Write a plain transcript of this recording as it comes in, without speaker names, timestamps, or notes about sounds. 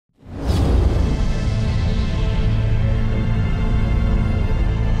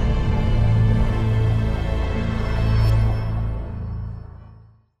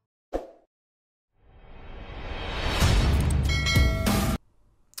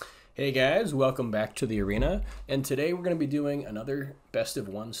Hey guys, welcome back to the arena, and today we're going to be doing another best of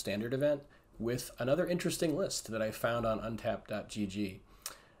one standard event with another interesting list that I found on untapped.gg.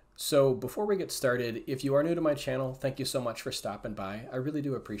 So before we get started, if you are new to my channel, thank you so much for stopping by. I really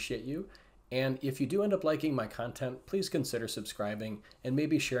do appreciate you. And if you do end up liking my content, please consider subscribing and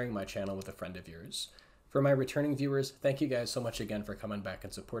maybe sharing my channel with a friend of yours. For my returning viewers, thank you guys so much again for coming back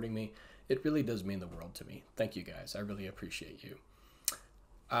and supporting me. It really does mean the world to me. Thank you guys. I really appreciate you.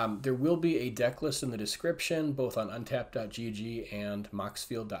 There will be a deck list in the description, both on untapped.gg and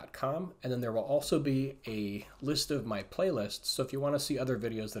moxfield.com, and then there will also be a list of my playlists, so if you want to see other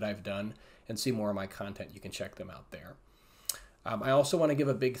videos that I've done and see more of my content, you can check them out there. I also want to give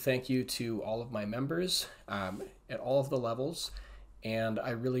a big thank you to all of my members at all of the levels, and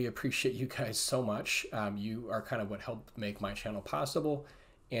I really appreciate you guys so much. You are kind of what helped make my channel possible,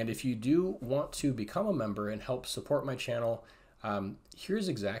 and if you do want to become a member and help support my channel, here's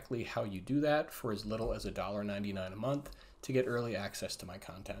exactly how you do that for as little as $1.99 a month to get early access to my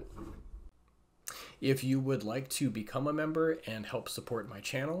content. If you would like to become a member and help support my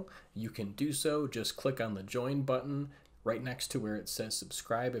channel, you can do so. Just click on the join button right next to where it says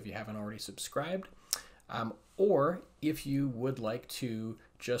subscribe if you haven't already subscribed. Or if you would like to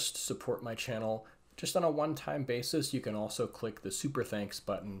just support my channel just on a one-time basis, you can also click the super thanks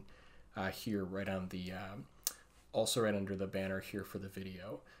button here right on the also right under the banner here for the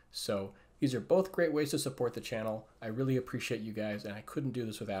video. So these are both great ways to support the channel. I really appreciate you guys, and I couldn't do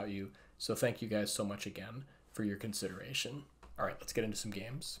this without you. So thank you guys so much again for your consideration. All right, let's get into some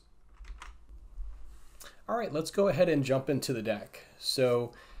games. All right, let's go ahead and jump into the deck.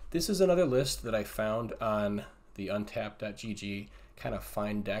 So this is another list that I found on the untapped.gg kind of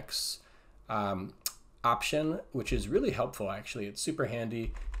find decks option, which is really helpful actually. It's super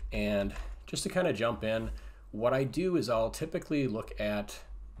handy. And just to kind of jump in, what I do is I'll typically look at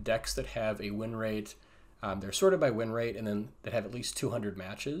decks that have a win rate. They're sorted by win rate, and then that have at least 200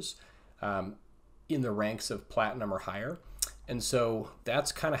 matches in the ranks of platinum or higher. And so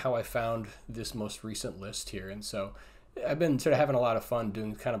that's kind of how I found this most recent list here. And so I've been sort of having a lot of fun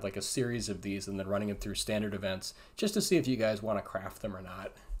doing kind of like a series of these and then running them through standard events just to see if you guys want to craft them or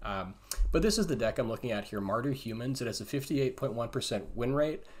not. But this is the deck I'm looking at here, Mardu Humans. It has a 58.1% win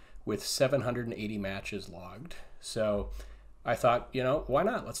rate with 780 matches logged. So I thought, you know, why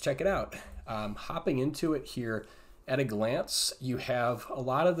not? Let's check it out. Hopping into it here, at a glance, you have a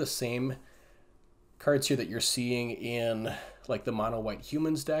lot of the same cards here that you're seeing in like the mono white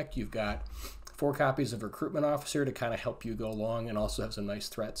humans deck. You've got 4 copies of Recruitment Officer to kind of help you go along and also have some nice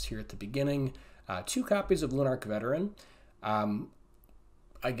threats here at the beginning. 2 copies of Lunarch Veteran.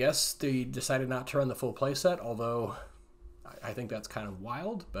 I guess they decided not to run the full playset, although I think that's kind of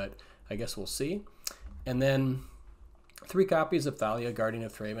wild, but I guess we'll see. And then 3 copies of Thalia, Guardian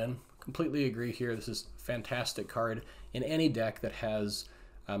of Thraben. Completely agree here. This is a fantastic card in any deck that has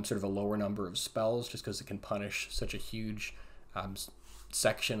sort of a lower number of spells, just because it can punish such a huge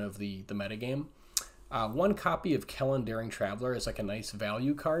section of the metagame. 1 copy of Kellen Daring Traveler is like a nice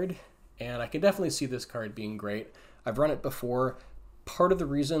value card, and I can definitely see this card being great. I've run it before. Part of the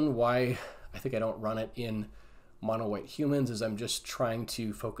reason why I think I don't run it in mono white humans is I'm just trying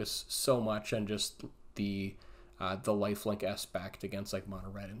to focus so much on just the lifelink aspect against like mono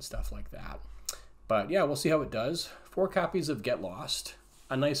red and stuff like that. But yeah, we'll see how it does. 4 copies of Get Lost,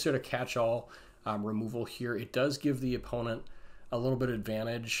 a nice sort of catch-all removal here. It does give the opponent a little bit of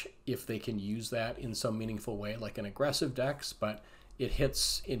advantage if they can use that in some meaningful way, like in aggressive decks, but it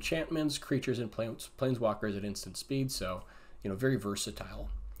hits enchantments, creatures, and planeswalkers at instant speed, so you know, very versatile.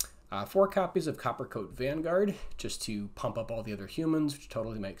 4 copies of Coppercoat Vanguard, just to pump up all the other humans, which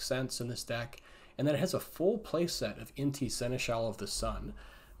totally makes sense in this deck. And then it has a full playset of Inti Seneschal of the Sun,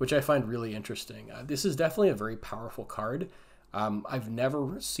 which I find really interesting. This is definitely a very powerful card. I've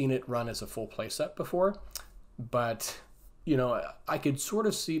never seen it run as a full playset before, but you know, I could sort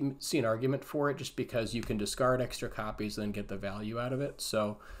of see an argument for it just because you can discard extra copies and then get the value out of it.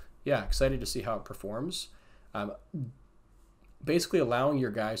 So yeah, excited to see how it performs. Basically allowing your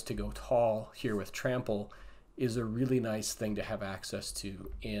guys to go tall here with Trample is a really nice thing to have access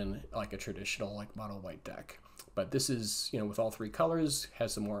to in like a traditional like mono white deck. But this is, you know, with all 3 colors,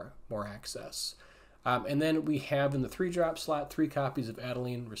 has some more access. And then we have in the 3-drop slot 3 copies of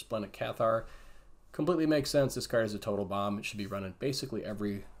Adeline Resplendent Cathar. Completely makes sense. This card is a total bomb. It should be run in basically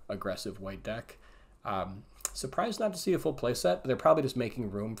every aggressive white deck. Surprised not to see a full playset, but they're probably just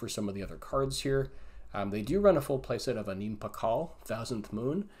making room for some of the other cards here. They do run a full playset of Anim Pakal, 1000th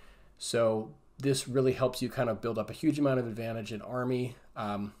Moon, so this really helps you kind of build up a huge amount of advantage in army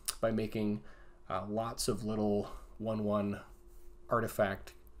by making lots of little 1/1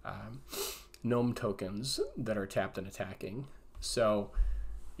 artifact gnome tokens that are tapped and attacking. So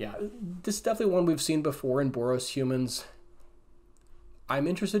yeah, this is definitely one we've seen before in Boros humans. I'm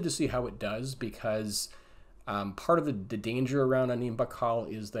interested to see how it does, because part of the danger around Anim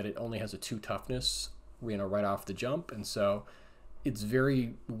Bakal is that it only has a 2 toughness, right off the jump, and so it's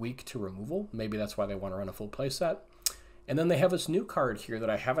very weak to removal. Maybe that's why they want to run a full playset. And then they have this new card here that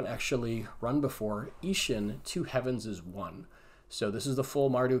I haven't actually run before, Ishin, 2 Heavens is 1. So this is the full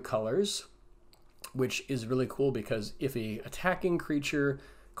Mardu colors, which is really cool because if a attacking creature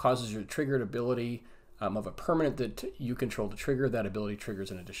causes your triggered ability of a permanent that you control to trigger, that ability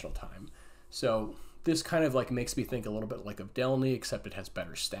triggers an additional time. So this kind of like makes me think a little bit like of Delny, except it has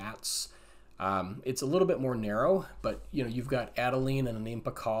better stats. It's a little bit more narrow, but you've got Adeline and Anim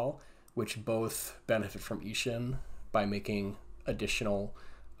Bakal, which both benefit from Ishin by making additional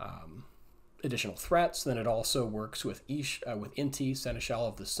threats. Then it also works with Inti, Seneschal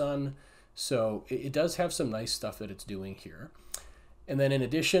of the Sun. So it does have some nice stuff that it's doing here. And then in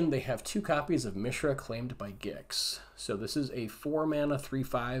addition, they have 2 copies of Mishra claimed by Gix. So this is a 4 mana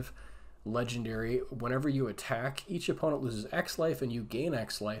 3/5 legendary. Whenever you attack, each opponent loses X life and you gain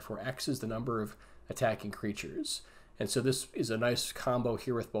X life, where X is the number of attacking creatures. And so this is a nice combo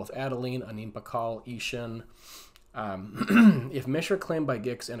here with both Adeline, Anim Bakal, Ishin. If Mishra claimed by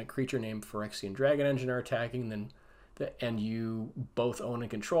Gix and a creature named Phyrexian Dragon Engine are attacking, and you both own and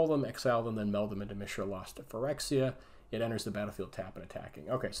control them, exile them, then meld them into Mishra Lost to Phyrexia, it enters the battlefield tap and attacking.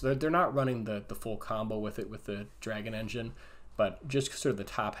 Okay, so they're not running the full combo with it with the Dragon Engine, but just sort of the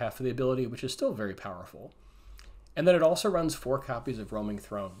top half of the ability, which is still very powerful. And then it also runs 4 copies of Roaming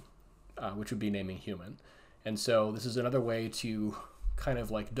Throne, which would be naming human. And so this is another way to kind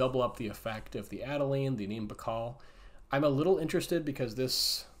of like double up the effect of the Adeline, the Anim Bakal. I'm a little interested because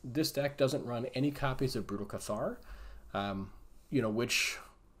this deck doesn't run any copies of Brutal Cathar, which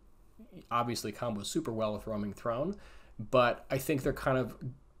obviously combos super well with Roaming Throne, but I think they're kind of,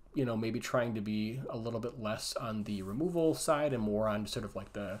 maybe trying to be a little bit less on the removal side and more on sort of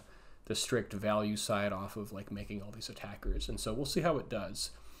like the strict value side off of like making all these attackers. And so we'll see how it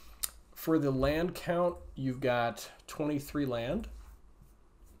does. For the land count, you've got 23 land,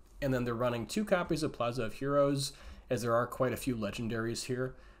 and then they're running 2 copies of Plaza of Heroes, as there are quite a few legendaries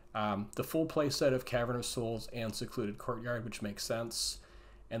here. The full play set of Cavern of Souls and Secluded Courtyard, which makes sense.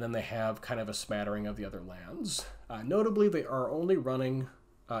 And then they have kind of a smattering of the other lands. Notably, they are only running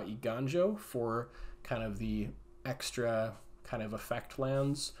Iganjo for kind of the extra kind of effect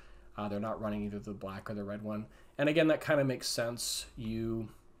lands. They're not running either the black or the red one. And again, that kind of makes sense. You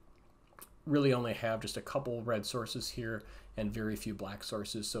really only have just a couple red sources here and very few black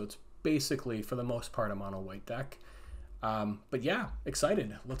sources. So it's basically, for the most part, a mono white deck. But yeah,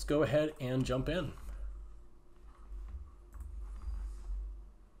 excited. Let's go ahead and jump in.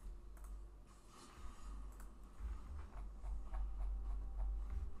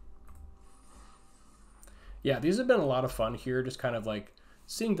 Yeah, these have been a lot of fun here, just kind of like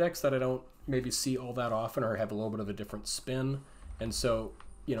seeing decks that I don't maybe see all that often or have a little bit of a different spin. And so,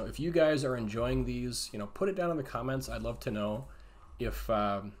 if you guys are enjoying these, put it down in the comments. I'd love to know if,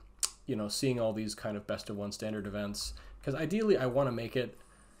 seeing all these kind of best of 1 standard events, because ideally I want to make it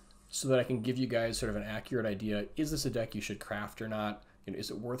so that I can give you guys sort of an accurate idea. Is this a deck you should craft or not? Is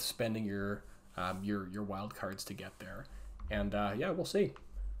it worth spending your wild cards to get there? And yeah, we'll see.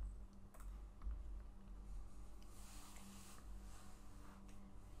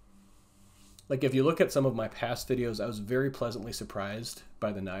 Like, if you look at some of my past videos, I was very pleasantly surprised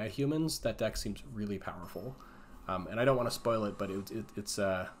by the Naya humans. That deck seems really powerful. And I don't want to spoil it, but it's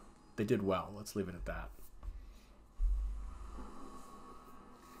they did well. Let's leave it at that.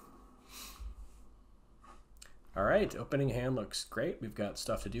 All right, opening hand looks great. We've got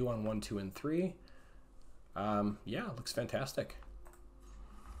stuff to do on 1, 2, and 3. Yeah, looks fantastic.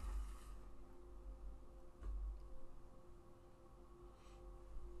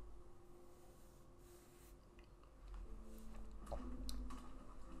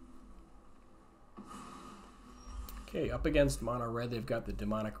 Okay, up against mono red, they've got the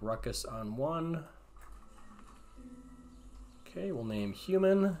Demonic Ruckus on 1. Okay, we'll name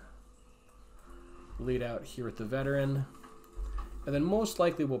human. Lead out here with the veteran. And then most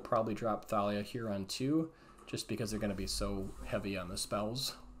likely we'll probably drop Thalia here on 2, just because they're going to be so heavy on the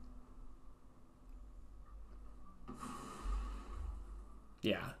spells.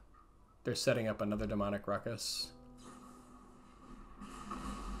 Yeah, they're setting up another Demonic Ruckus.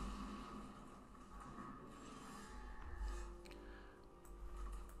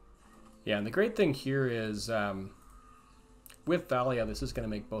 Yeah, and the great thing here is with Thalia, this is going to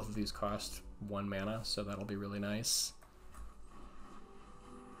make both of these cost 1 mana, so that'll be really nice.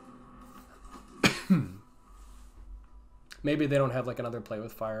 Maybe they don't have like another play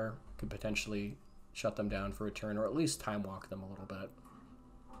with fire, could potentially shut them down for a turn, or at least time walk them a little bit.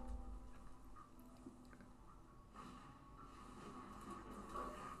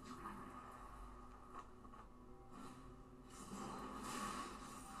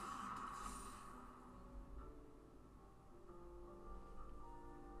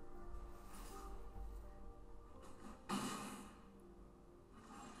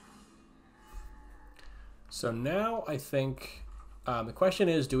 So now I think the question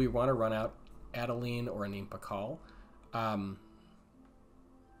is, do we want to run out Adeline or an Impakal? I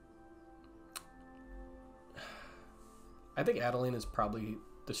think Adeline is probably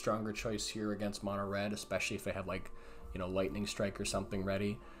the stronger choice here against mono red, especially if they have like, you know, Lightning Strike or something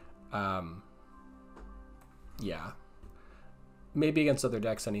ready. Yeah. Maybe against other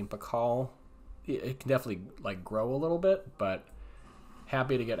decks, an Impakal, it can definitely like grow a little bit, but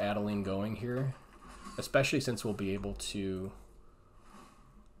happy to get Adeline going here. Especially since we'll be able to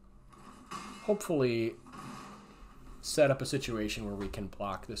hopefully set up a situation where we can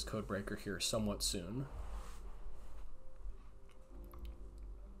block this Codebreaker here somewhat soon.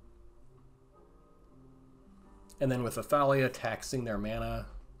 And then with Athalia taxing their mana,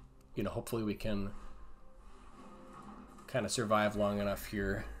 you know, hopefully we can kind of survive long enough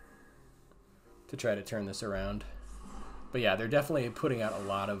here to try to turn this around. But yeah, they're definitely putting out a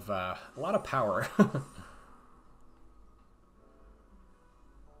lot of power.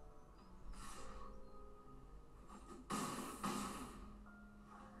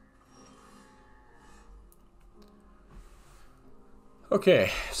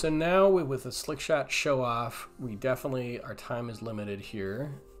 Okay, so now with a Slick Shot show off, we definitely, our time is limited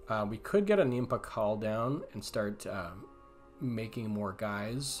here. We could get a Impakal down and start making more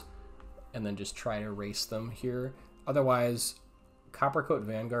guys, and then just try to race them here. Otherwise, Coppercoat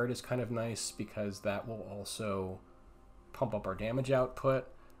Vanguard is kind of nice because that will also pump up our damage output.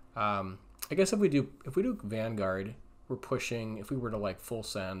 I guess if we do Vanguard, we're pushing, if we were to like full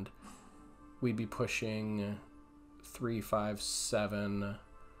send, we'd be pushing 3, 5, 7,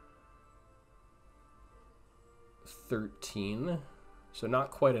 13. So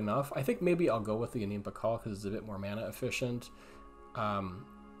not quite enough. I think maybe I'll go with the Impakal because it's a bit more mana efficient.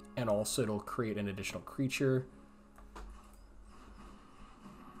 And also it'll create an additional creature.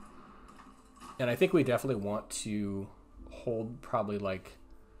 And I think we definitely want to hold probably like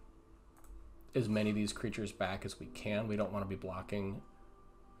as many of these creatures back as we can. We don't want to be blocking.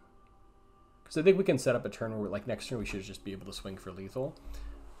 Because I think we can set up a turn where like next turn we should just be able to swing for lethal.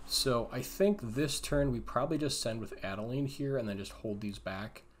 So I think this turn we probably just send with Adeline here and then just hold these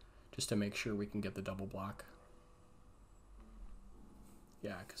back just to make sure we can get the double block.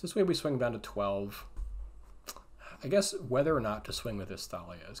 Yeah, because this way we swing down to 12. I guess whether or not to swing with this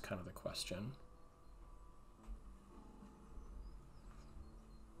Thalia is kind of the question.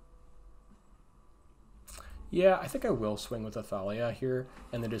 Yeah, I think I will swing with Athalia here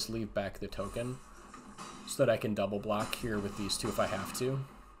and then just leave back the token so that I can double block here with these two if I have to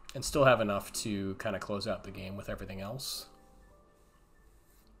and still have enough to kind of close out the game with everything else.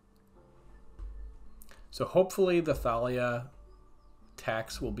 So hopefully the Thalia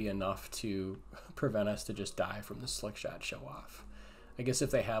tax will be enough to prevent us to just die from the Slick Shot show off. I guess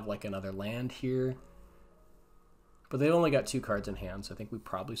if they have like another land here, but they've only got 2 cards in hand, so I think we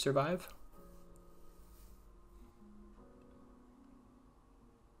probably survive.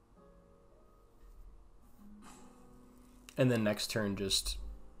 And then next turn, just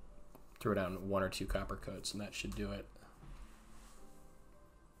throw down 1 or 2 Coppercoats, and that should do it.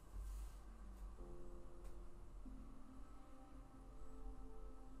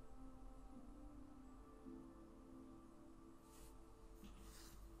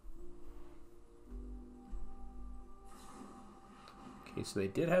 Okay, so they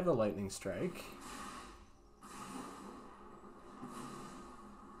did have the Lightning Strike.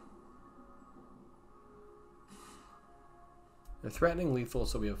 They're threatening lethal,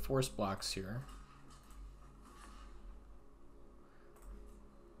 so we have force blocks here.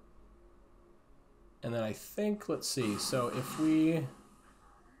 And then I think, let's see, so if we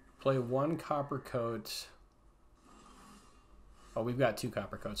play 1 Coppercoat, oh, we've got 2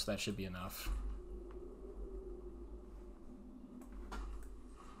 Coppercoats, so that should be enough.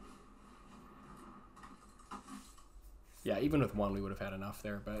 Yeah, even with 1 we would have had enough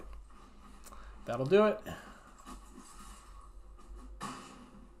there, but that'll do it.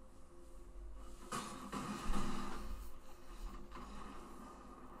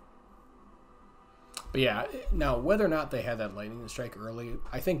 But yeah, now whether or not they had that Lightning Strike early,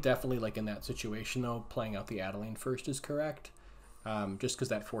 I think definitely like in that situation though, playing out the Adeline first is correct. Just because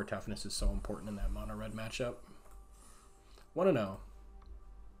that 4 toughness is so important in that mono red matchup. 1-0.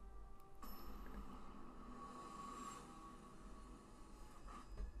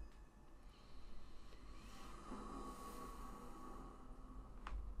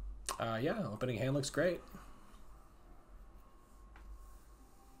 Yeah, opening hand looks great.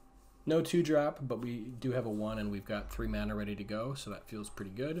 No 2-drop, but we do have a 1 and we've got 3 mana ready to go, so that feels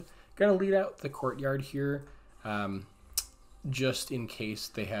pretty good. Gonna lead out the courtyard here, just in case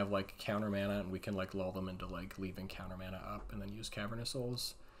they have like counter mana and we can like lull them into like leaving counter mana up and then use Cavernous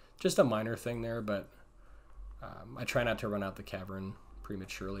Souls. Just a minor thing there, but I try not to run out the cavern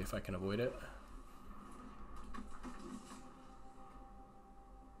prematurely if I can avoid it.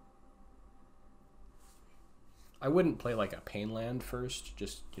 I wouldn't play like a pain land first,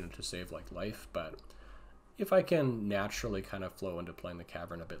 just, you know, to save like life, but if I can naturally kind of flow into playing the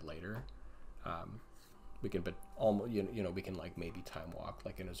cavern a bit later, we can, but almost, you know, we can like maybe time walk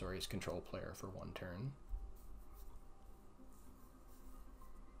like an Azorius control player for 1 turn.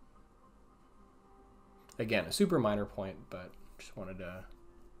 Again, a super minor point, but just wanted to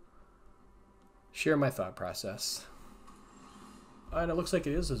share my thought process. And it looks like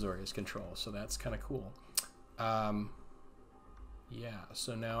it is Azorius control, so that's kind of cool. Yeah,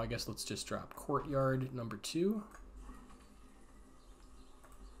 so now I guess let's just drop Courtyard number 2.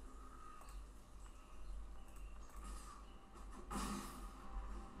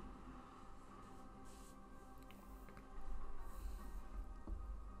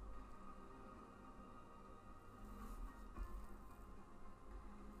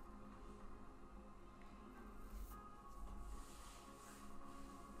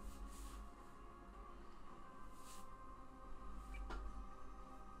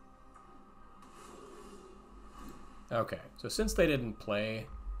 Okay, so since they didn't play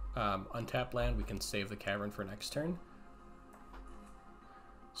untapped land, we can save the cavern for next turn.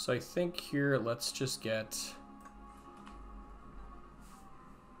 So I think here, let's just get...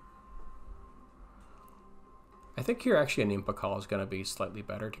 I think here actually a Nimpa Call is going to be slightly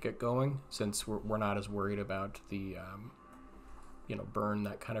better to get going, since we're not as worried about the, you know, burn,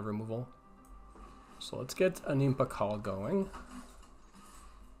 that kind of removal. So let's get a Nimpa Call going.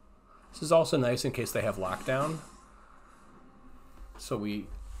 This is also nice in case they have lockdown. So we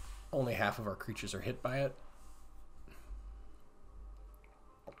only half of our creatures are hit by it.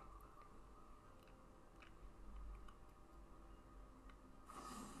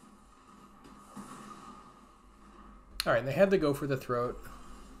 All right, they had to go for the throat.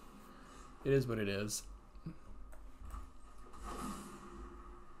 It is what it is.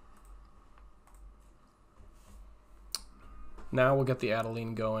 Now we'll get the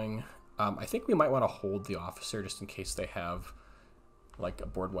Adeline going. I think we might want to hold the officer just in case they have like a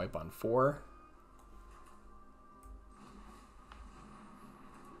board wipe on 4.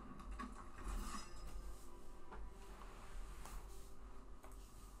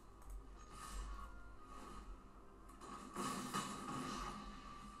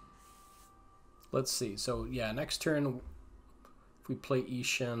 Let's see. So yeah, next turn, if we play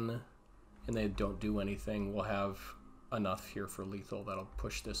Ishin and they don't do anything, we'll have enough here for lethal that'll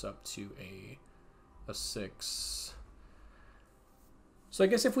push this up to a 6. So I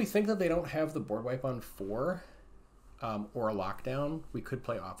guess if we think that they don't have the board wipe on 4 or a lockdown, we could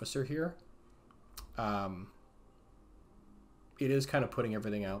play officer here. It is kind of putting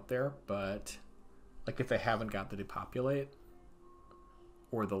everything out there, but like if they haven't got the depopulate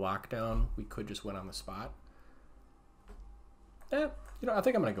or the lockdown, we could just win on the spot. You know, I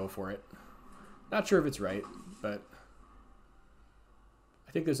think I'm going to go for it. Not sure if it's right, but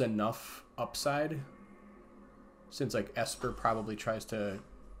I think there's enough upside. Since like Esper probably tries to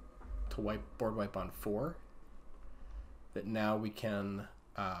board wipe on 4, that now we can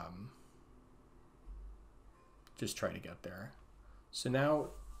just try to get there. So now,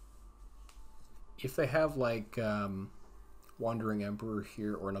 if they have like Wandering Emperor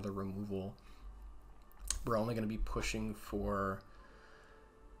here or another removal, we're only going to be pushing for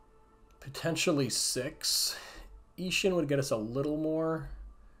potentially 6. Ishin would get us a little more.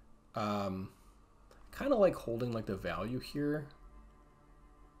 Kind of like holding like the value here,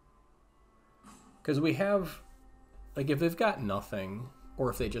 because we have like, if they've got nothing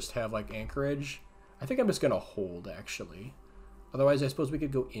or if they just have like anchorage, I think I'm just gonna hold actually. Otherwise I suppose we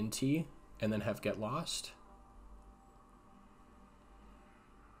could go Inti and then have Get Lost.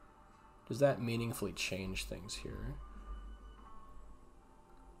 Does that meaningfully change things here?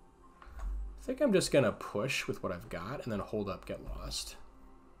 I think I'm just gonna push with what I've got and then hold up Get Lost.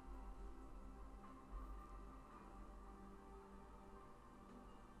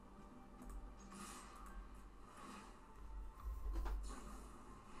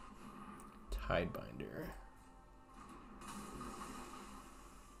 Tidebinder.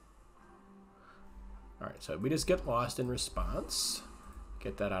 All right, so we just get lost in response.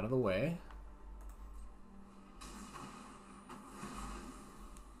 Get that out of the way.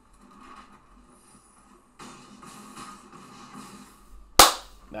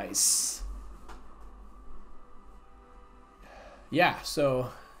 Nice. Yeah,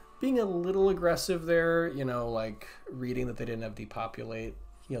 so being a little aggressive there, you know, like reading that they didn't have depopulate,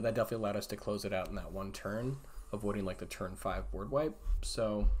 you know, that definitely allowed us to close it out in that one turn, avoiding like the turn 5 board wipe.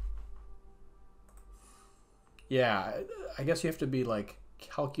 So yeah, I guess you have to be like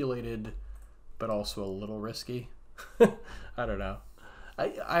calculated, but also a little risky. I don't know.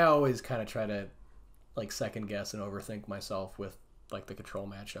 I always kind of try to like second guess and overthink myself with like the control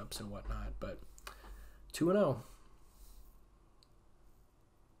matchups and whatnot, but 2-0.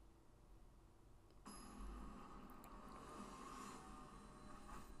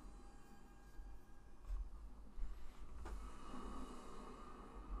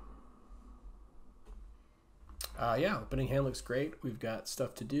 Yeah, opening hand looks great. We've got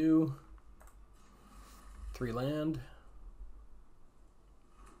stuff to do. 3 land.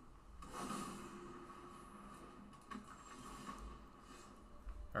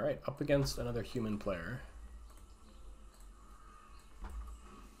 All right, up against another human player.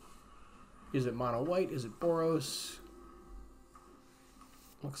 Is it mono white? Is it Boros?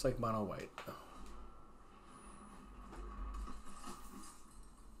 Looks like mono white.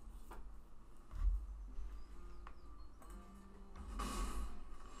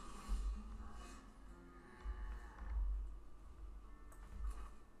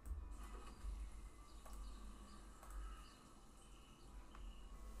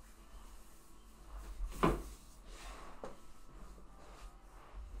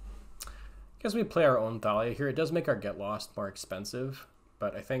 Guess we play our own Thalia here. It does make our Get Lost more expensive,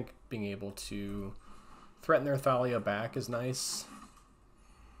 but I think being able to threaten their Thalia back is nice.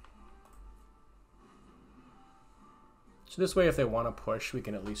 So this way, if they want to push, we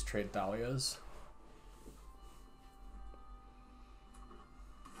can at least trade Thalias.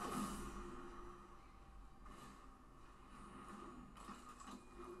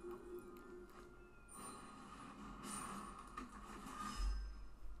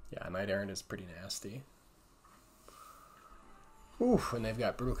 Yeah, Knight Errant is pretty nasty. Ooh, and they've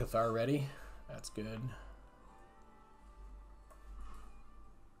got Brutal Cathar ready. That's good.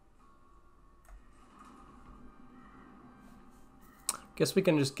 Guess we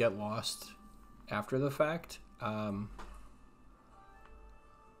can just get lost after the fact.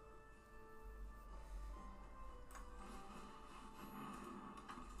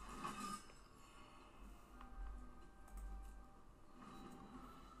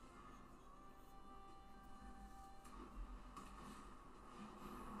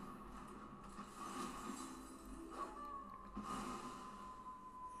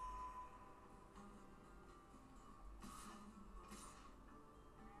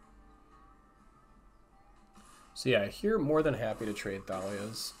 So yeah, here more than happy to trade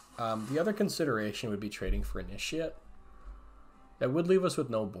Thalias. The other consideration would be trading for Initiate. That would leave us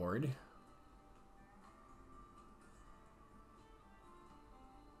with no board.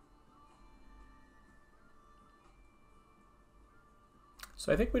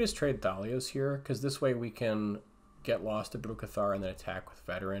 So I think we just trade Thalias here, because this way we can get lost to Brutal Cathar and then attack with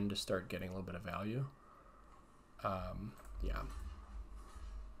Veteran to start getting a little bit of value. Yeah.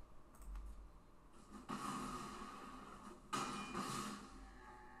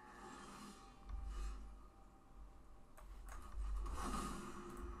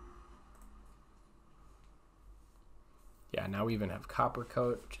 Yeah, now we even have Copper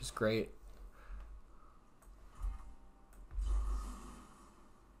Coat, which is great.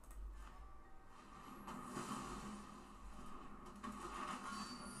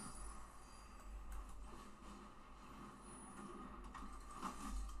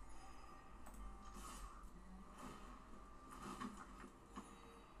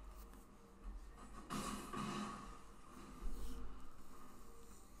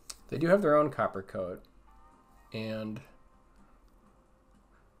 They do have their own Copper Coat, and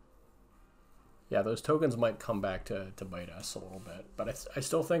yeah, those tokens might come back to bite us a little bit. But I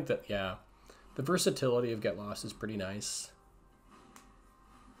still think that, yeah, the versatility of Get Lost is pretty nice.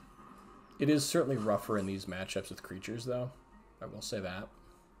 It is certainly rougher in these matchups with creatures, though. I will say that.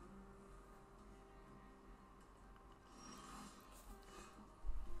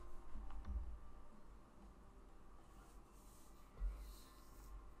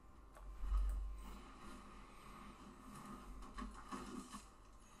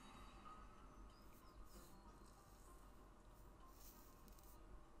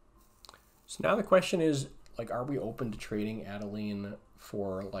 So now the question is, like, are we open to trading Adeline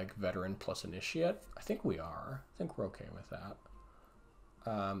for like veteran plus initiate. I think we are. I think we're okay with that.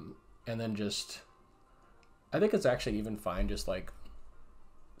 And then just, I think it's actually even fine just like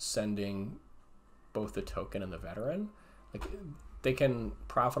sending both the token and the veteran. Like they can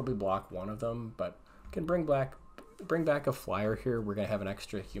profitably block one of them, but can bring back a flyer here. We're gonna have an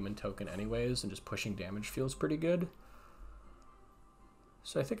extra human token anyways, and just pushing damage feels pretty good.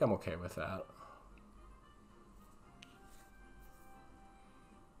 So I think I'm okay with that.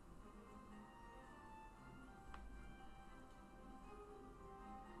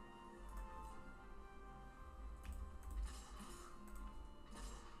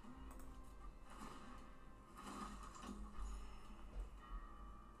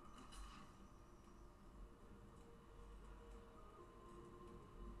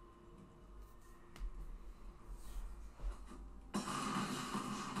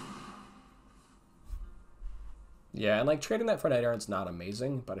 Yeah, and like trading that for Knight Errant's not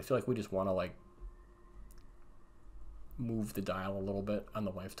amazing, but I feel like we just want to like move the dial a little bit on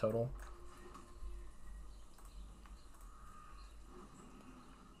the life total.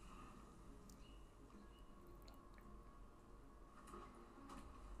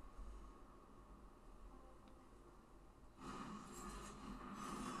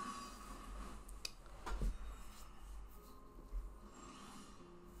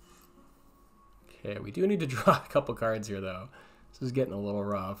 Okay, we do need to draw a couple cards here, though. This is getting a little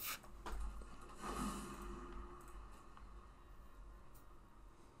rough.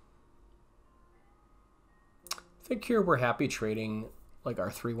 I think here we're happy trading like our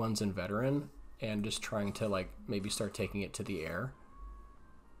 3/1s in veteran and just trying to like maybe start taking it to the air.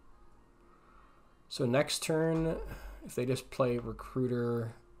 So next turn, if they just play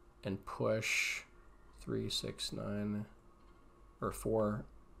recruiter and push 3, 6, 9, or 4,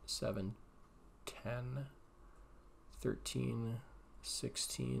 7, 10, 13,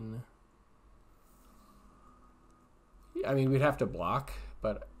 16. I mean, we'd have to block,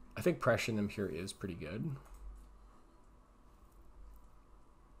 but I think pressuring them here is pretty good.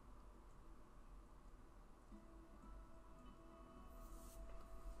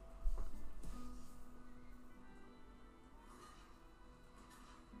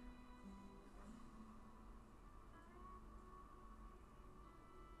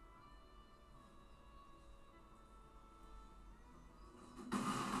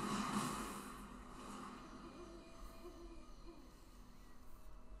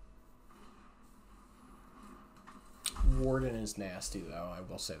 Warden is nasty, though, I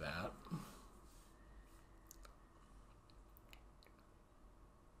will say that.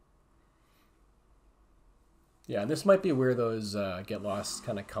 Yeah, this might be where those get lost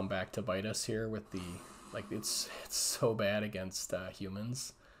kind of come back to bite us here with the, like, it's so bad against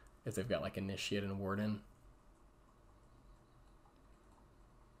humans if they've got, like, Initiate and Warden.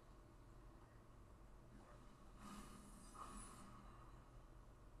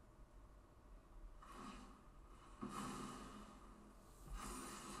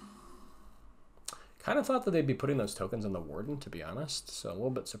 Kind of thought that they'd be putting those tokens on the Warden, to be honest, so a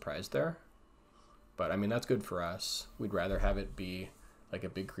little bit surprised there. But, I mean, that's good for us. We'd rather have it be, like, a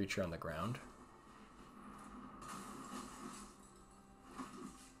big creature on the ground.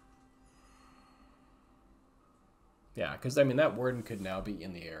 Yeah, because, I mean, that Warden could now be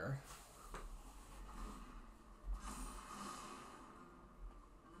in the air.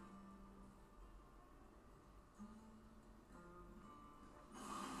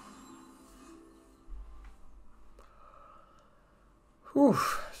 Whew,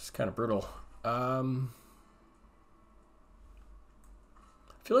 it's kind of brutal. I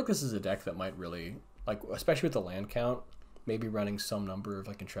feel like this is a deck that might really, like, especially with the land count, maybe running some number of,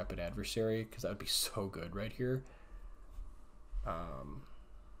 like, Intrepid Adversary, because that would be so good right here.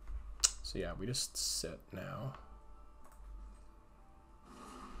 So yeah, we just sit now.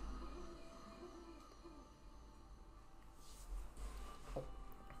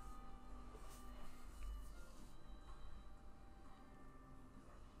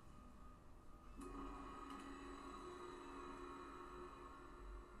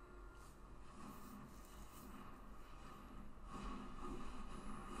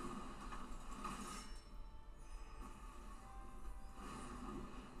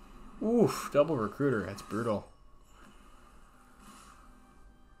 Oof, double recruiter, that's brutal.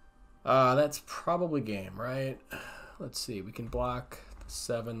 That's probably game, right? Let's see, we can block the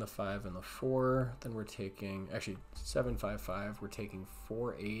 7, the 5, and the 4. Then we're taking, actually, 7, 5, 5. We're taking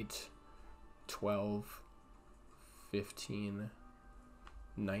 4, 8, 12, 15,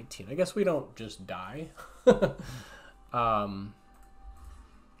 19. I guess we don't just die. All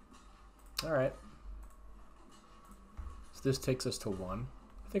right. If this takes us to 1,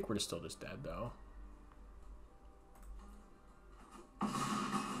 I think we're still just dead though.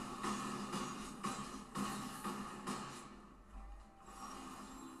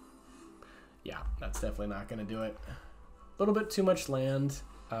 Yeah, that's definitely not going to do it. A little bit too much land.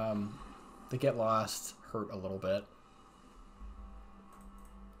 The get lost hurt a little bit.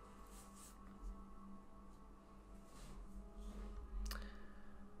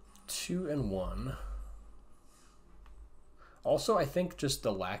 Two and 1. Also, I think just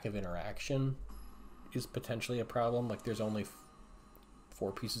the lack of interaction is potentially a problem. Like, there's only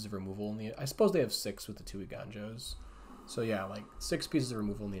 4 pieces of removal in the... I suppose they have 6 with the 2 Iganjos. So yeah, like 6 pieces of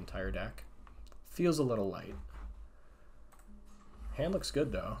removal in the entire deck. Feels a little light. Hand looks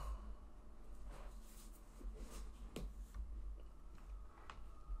good though.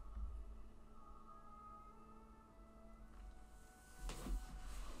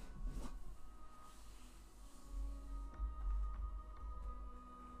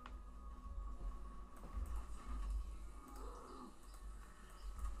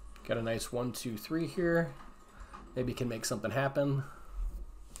 Got a nice 1, 2, 3 here. Maybe can make something happen.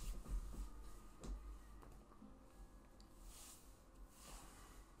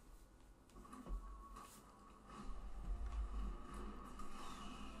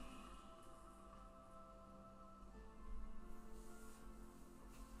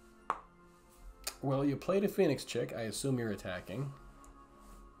 Well, you played a Phoenix Chick. I assume you're attacking.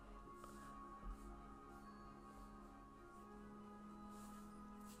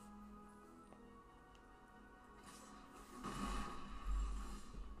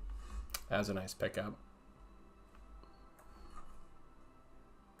 That's a nice pickup.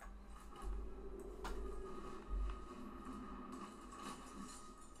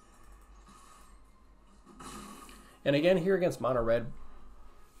 And again, here against mono red,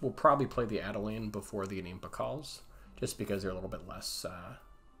 we'll probably play the Adeline before the Animpa calls, just because they're a little bit less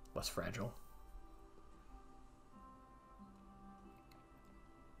fragile.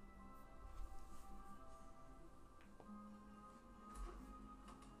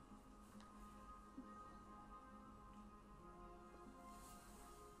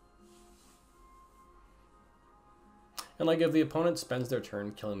 And like if the opponent spends their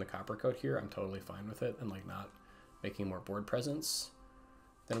turn killing the Copper Coat here, I'm totally fine with it and like not making more board presence.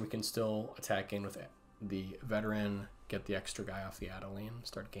 Then we can still attack in with the Veteran, get the extra guy off the Adeline,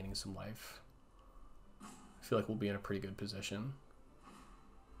 start gaining some life. I feel like we'll be in a pretty good position.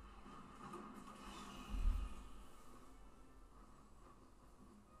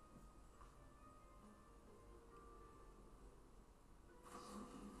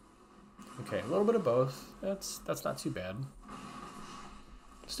 Okay, a little bit of both. That's not too bad.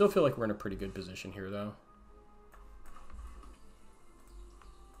 Still feel like we're in a pretty good position here, though.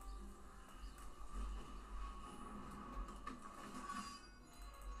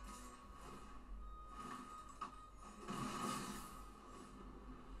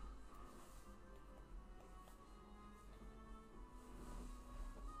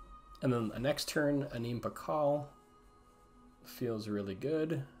 And then the next turn, Animpa Call feels really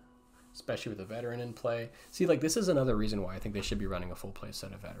good, especially with a Veteran in play. See, like, this is another reason why I think they should be running a full play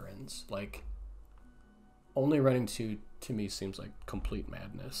set of Veterans. Like, only running 2 to me seems like complete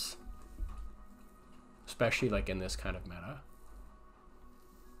madness, especially like in this kind of meta.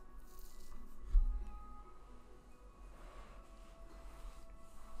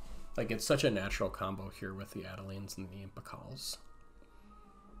 Like, it's such a natural combo here with the Adelines and the Animpa Calls.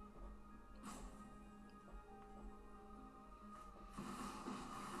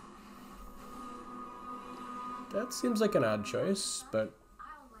 That seems like an odd choice, but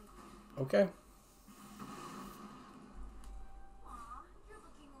okay.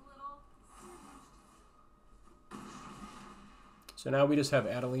 So now we just have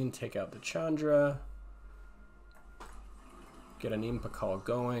Adeline take out the Chandra, get an Animpa Call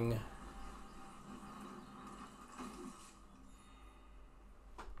going.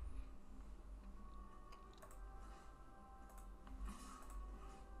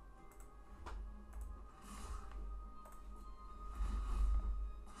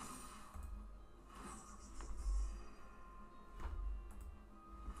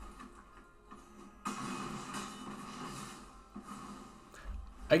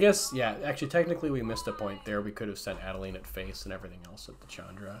 I guess, yeah, actually, technically we missed a point there. We could have sent Adeline at face and everything else at the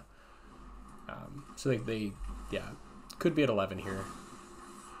Chandra. So they, yeah, could be at 11 here.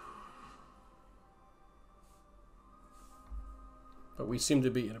 But we seem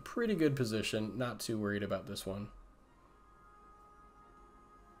to be in a pretty good position, not too worried about this one.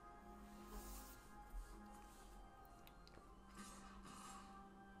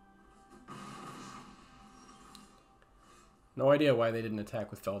 No idea why they didn't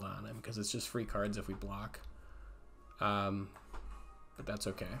attack with Feld on him, because it's just free cards if we block. But that's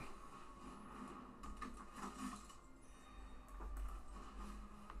okay.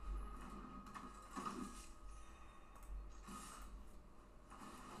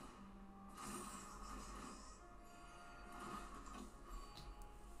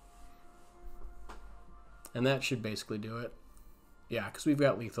 And that should basically do it. Yeah, because we've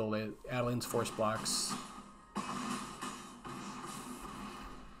got lethal. Adeline's force blocks.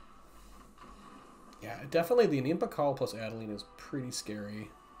 Yeah, definitely the Nimpa Call plus Adeline is pretty scary.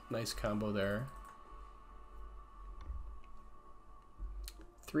 Nice combo there.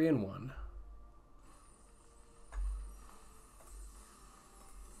 3 and 1.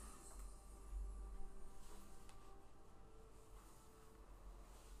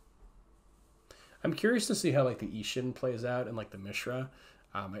 I'm curious to see how like the Ishin plays out and like the Mishra.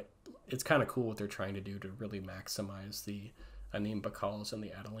 It's kind of cool what they're trying to do to really maximize the Anim Bakals and the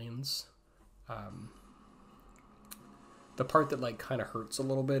Adelines. The part that like kind of hurts a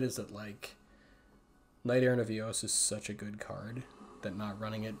little bit is that like Knight Errant of Eos is such a good card that not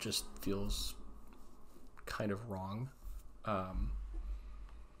running it just feels kind of wrong.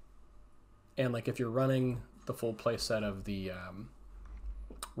 And like if you're running the full play set of the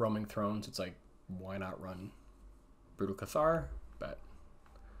Roaming Thrones, it's like, why not run Brutal Cathar? But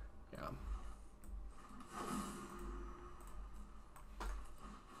yeah.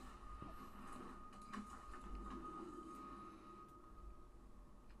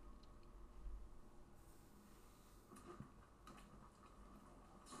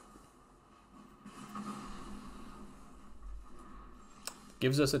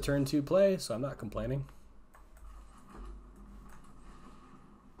 Gives us a turn 2 play, so I'm not complaining.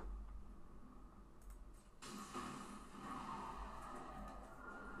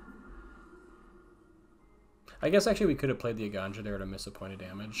 I guess actually we could have played the Aganja there to miss a point of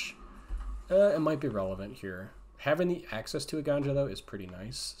damage. It might be relevant here. Having the access to Aganja though is pretty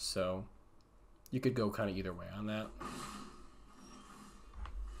nice, so you could go kind of either way on that.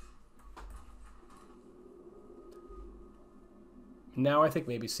 Now I think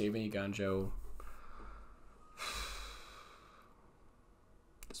maybe saving Iganjo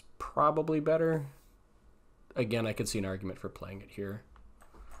is probably better. Again, I could see an argument for playing it here.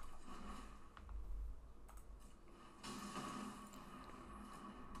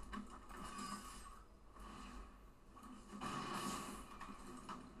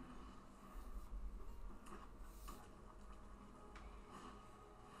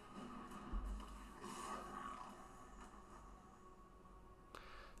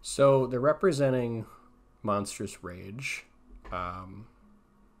 So they're representing Monstrous Rage. I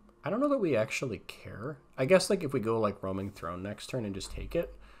don't know that we actually care. I guess like if we go like Roaming Throne next turn and just take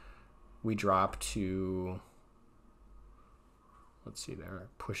it, we drop to, let's see, they're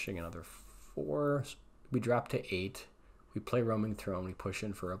pushing another 4. We drop to 8. We play Roaming Throne. We push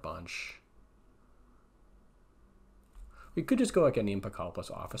in for a bunch. We could just go like a Nimpa Call plus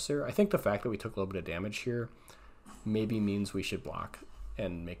Officer. I think the fact that we took a little bit of damage here maybe means we should block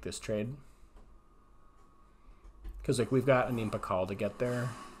and make this trade, because like we've got a Nimpa Call to get there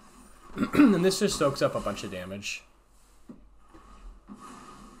and this just soaks up a bunch of damage.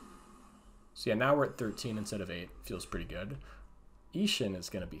 So yeah, now we're at 13 instead of 8. Feels pretty good. Ishin is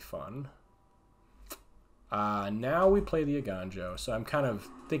going to be fun. Now we play the Aganjo, so I'm kind of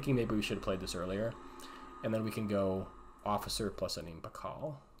thinking maybe we should have played this earlier, and then we can go Officer plus a Nimpa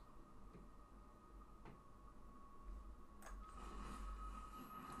Call.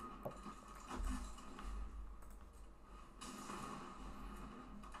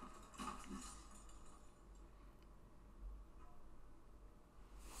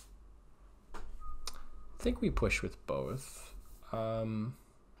 I think we push with both. I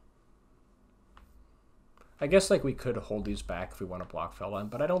guess like we could hold these back if we want to block Feldon,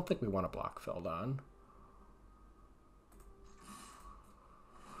 but I don't think we want to block Feldon.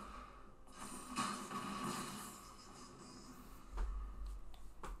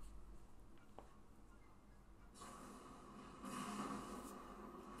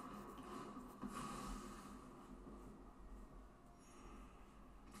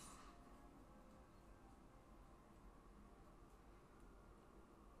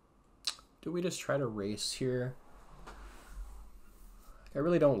 Do we just try to race here? I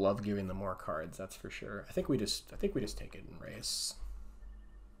really don't love giving them more cards, that's for sure. I think we just take it and race.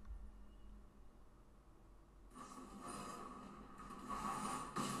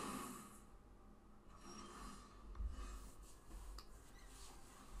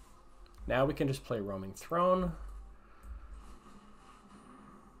 Now we can just play Roaming Throne.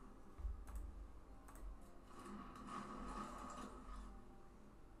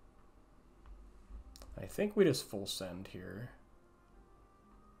 think we just full send here.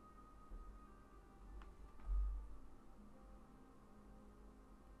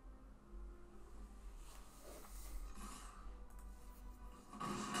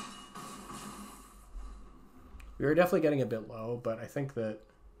 We were definitely getting a bit low, but I think that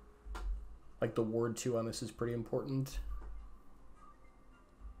like the ward 2 on this is pretty important.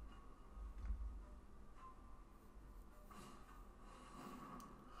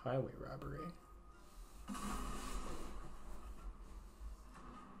 Highway robbery.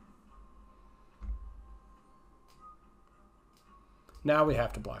 Now we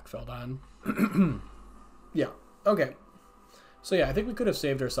have to block Feldon. Yeah, okay. So yeah, I think we could have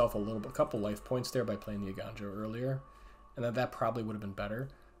saved ourselves a couple life points there by playing the Aggro earlier, and that probably would have been better.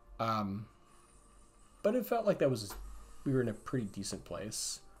 But it felt like we were in a pretty decent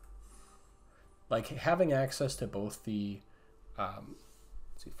place. Like having access to both the,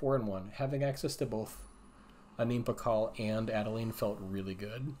 let's see, 4-1, having access to both Animpa Call and Adeline felt really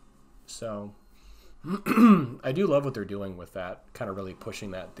good. So I do love what they're doing with that, kind of really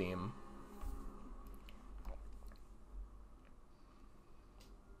pushing that theme.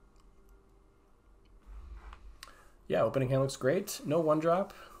 Yeah, opening hand looks great. No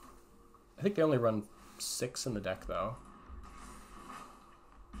 1-drop. I think they only run 6 in the deck, though.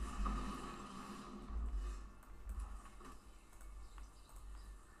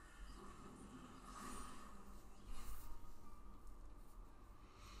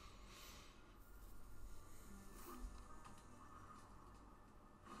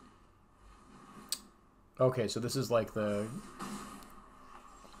 Okay, so this is like the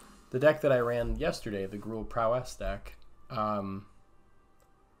deck that I ran yesterday, the Gruul Prowess deck.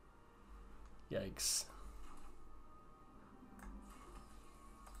 Yikes.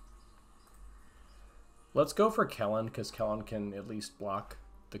 Let's go for Kellen, because Kellen can at least block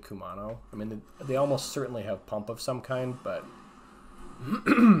the Kumano. I mean, they almost certainly have pump of some kind, but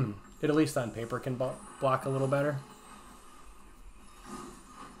it at least on paper can block a little better.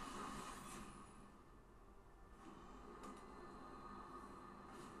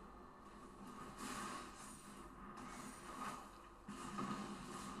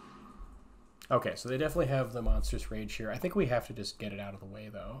 Okay, so they definitely have the Monstrous Rage here. I think we have to just get it out of the way,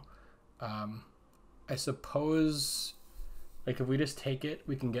 though. I suppose, like, if we just take it,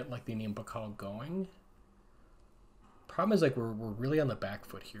 we can get, like, the Animpa Call going. Problem is, like, we're really on the back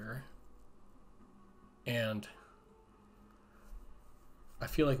foot here. And I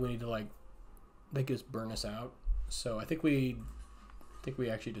feel like we need to, like, they just burn us out. So I think we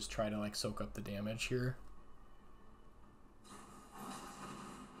actually just try to, like, soak up the damage here.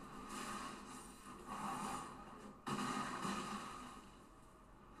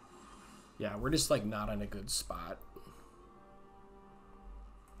 Yeah, we're just like not in a good spot.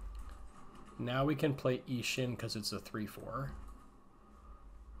 Now we can play Ishin because it's a 3/4.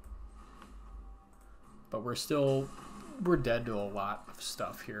 But we're dead to a lot of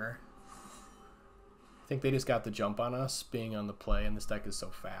stuff here. I think they just got the jump on us being on the play, and this deck is so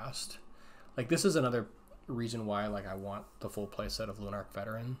fast. Like, this is another reason why, like, I want the full play set of Lunarch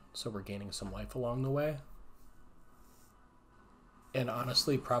Veteran, so we're gaining some life along the way. And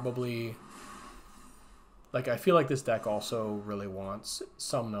honestly, probably, like, I feel like this deck also really wants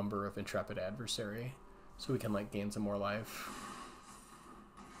some number of Intrepid Adversary, so we can, like, gain some more life.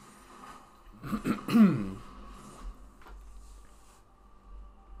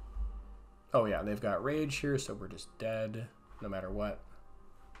 Oh yeah, they've got Rage here, so we're just dead, no matter what.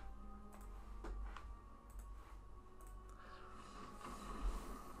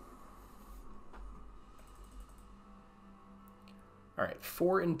 All right,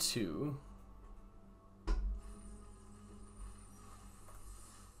 4 and 2.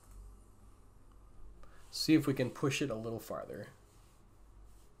 See if we can push it a little farther.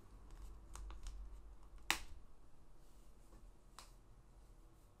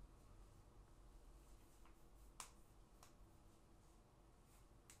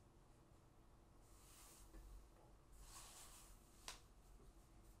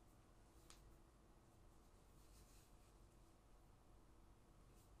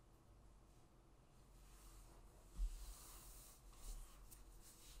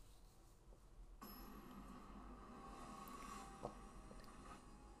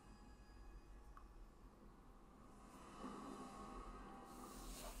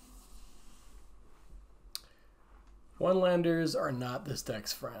 One-landers are not this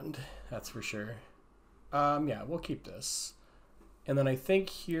deck's friend, that's for sure. Yeah, we'll keep this. And then I think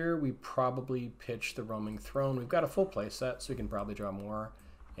here we probably pitch the Roaming Throne. We've got a full play set, so we can probably draw more,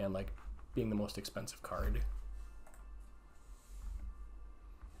 and like being the most expensive card.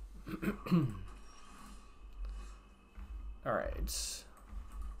 All right.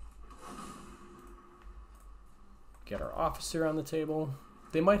 Get our officer on the table.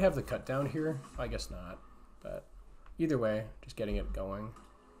 They might have the cut down here. I guess not. But either way, just getting it going.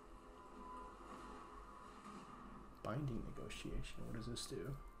 Binding negotiation. What does this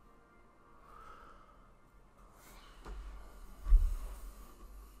do?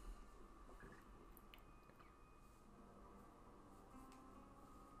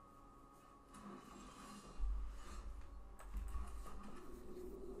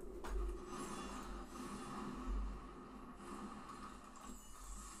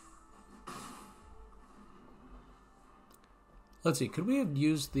 Let's see, could we have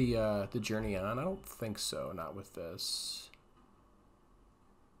used the journey on? I don't think so, not with this.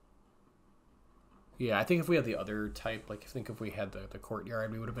 Yeah, I think if we had the other type, like I think if we had the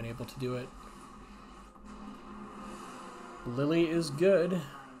courtyard, we would have been able to do it. Lily is good.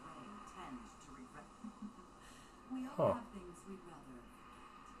 Huh.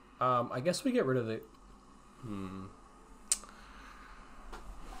 I guess we get rid of the...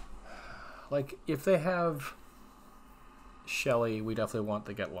 Like, if they have... Shelly, we definitely want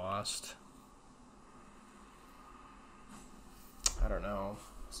to get lost. I don't know.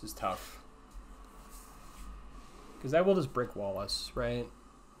 This is tough. Because that will just brick wall us, right?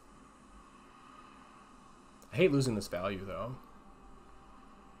 I hate losing this value, though.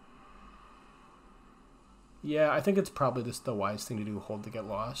 Yeah, I think it's probably just the wise thing to do, hold to get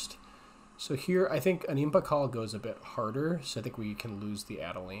lost. So here, I think an Impa Call goes a bit harder, so I think we can lose the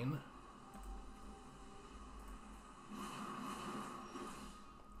Adeline.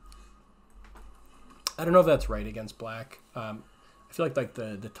 I don't know if that's right against black. I feel like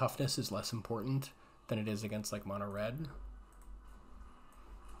the toughness is less important than it is against like mono red.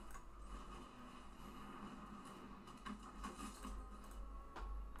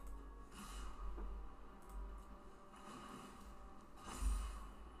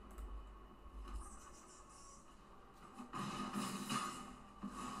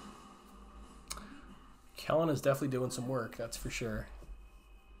 Kellen is definitely doing some work, that's for sure.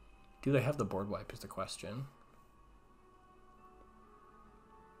 Do they have the board wipe is the question.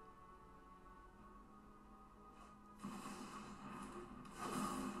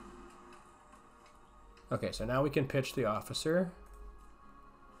 Okay, so now we can pitch the officer.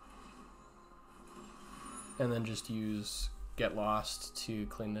 And then just use Get Lost to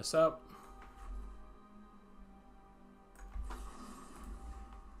clean this up.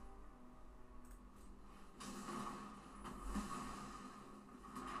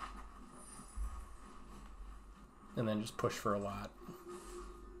 And then just push for a lot.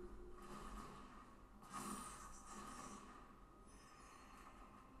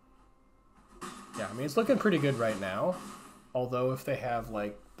 Yeah, I mean, it's looking pretty good right now. Although if they have,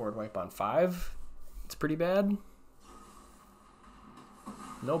 like, board wipe on 5, it's pretty bad.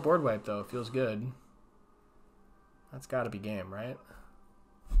 No board wipe, though. Feels good. That's got to be game, right?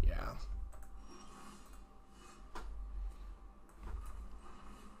 Yeah.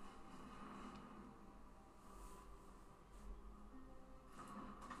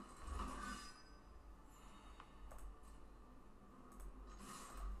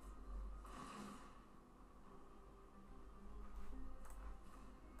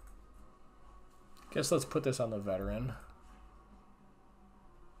 Guess let's put this on the veteran.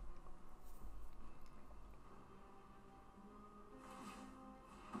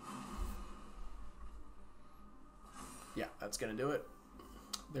 Yeah, that's gonna do it.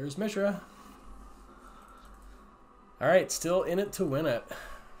 There's Mishra. All right, still in it to win it.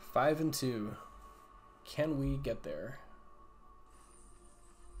 5-2. Can we get there?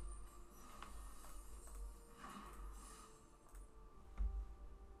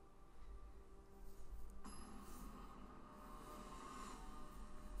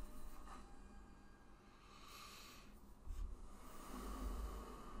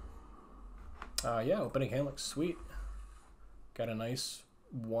 Yeah, opening hand looks sweet. Got a nice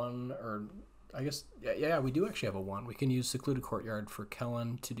 1, or I guess, yeah, we do actually have a 1. We can use Secluded Courtyard for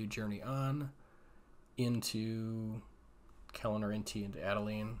Kellen to do Journey On into Kellen or into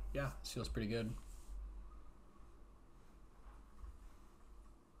Adeline. Yeah, this feels pretty good.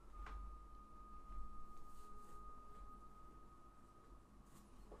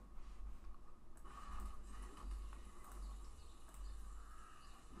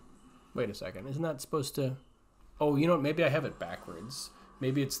 Wait a second, isn't that supposed to... Oh, you know what, maybe I have it backwards.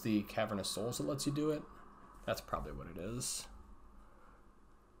 Maybe it's the Cavernous Souls that lets you do it. That's probably what it is.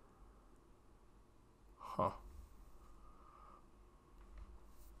 Huh.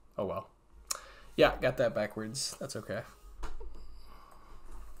 Oh well. Yeah, got that backwards. That's okay.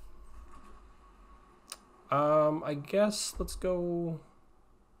 I guess let's go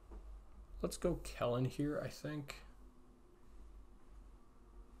Kellen here, I think.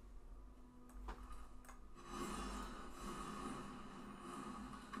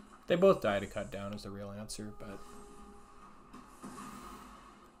 They both die to cut down is the real answer, but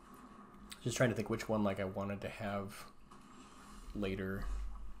just trying to think which one like I wanted to have later.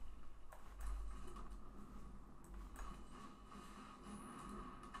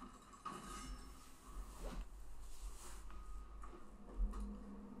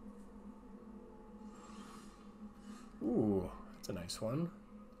 Ooh, that's a nice one.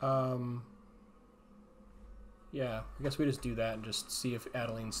 Yeah, I guess we just do that and just see if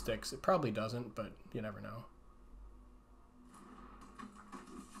Adeline sticks. It probably doesn't, but you never know.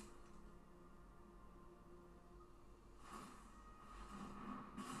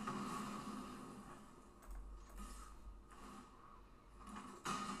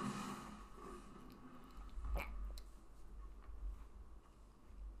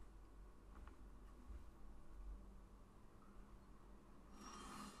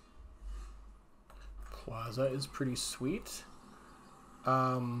 Plaza is pretty sweet.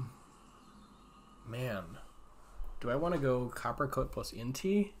 Man, do I want to go Copper Coat plus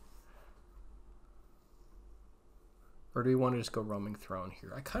Inti? Or do we want to just go Roaming Throne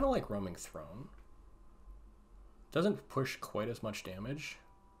here? I kind of like Roaming Throne. Doesn't push quite as much damage.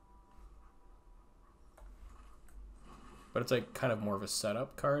 But it's like kind of more of a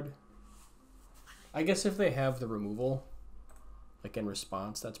setup card. I guess if they have the removal, like in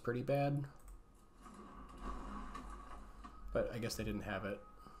response, that's pretty bad. But I guess they didn't have it.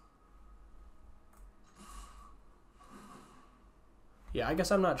 Yeah, I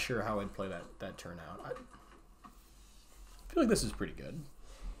guess I'm not sure how I'd play that turn out. I feel like this is pretty good.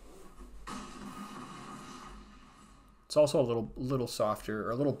 It's also a little softer,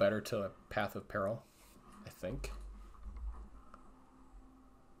 or a little better to Path of Peril, I think.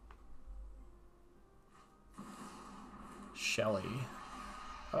 Shelly.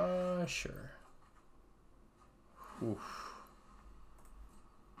 Sure. Oof.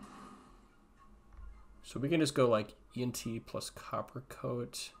 So we can just go like ENT plus Copper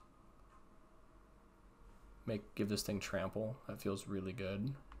Coat. Give this thing trample. That feels really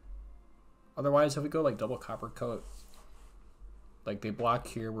good. Otherwise, if we go like double Copper Coat, like they block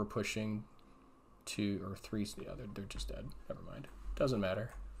here, we're pushing 2 or 3. Yeah, they're just dead. Never mind. Doesn't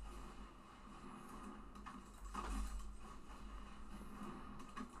matter.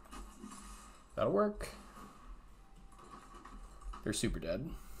 That'll work. They're super dead.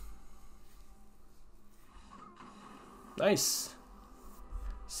 Nice.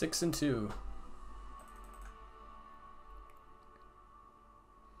 6 and 2.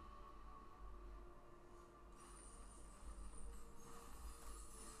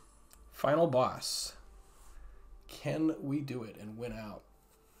 Final boss. Can we do it and win out?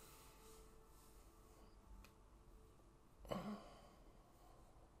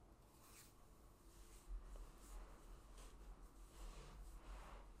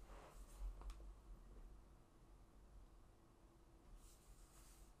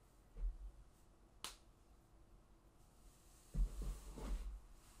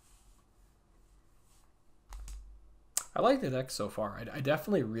 I like the deck so far. I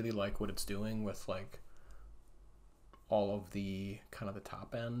definitely really like what it's doing with like all of the kind of the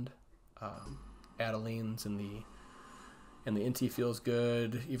top end. Adelines and the Inti feels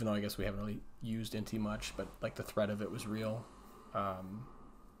good, even though I guess we haven't really used Inti much, but like the threat of it was real. The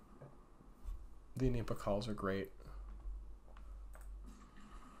Nimpa calls are great.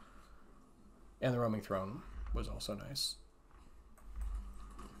 And the Roaming Throne was also nice.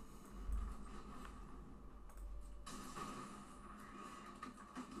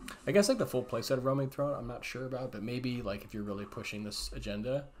 I guess like the full playset of Roaming Throne, I'm not sure about, but maybe like if you're really pushing this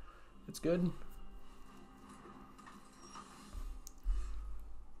agenda, it's good.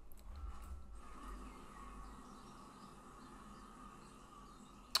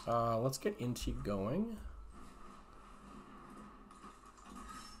 Let's get Inti going.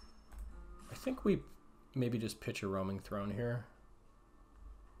 I think we maybe just pitch a Roaming Throne here.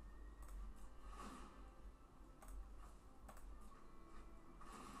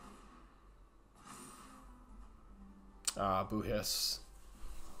 Boo hiss.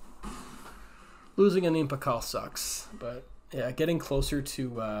 Losing an Impakal sucks, but yeah, getting closer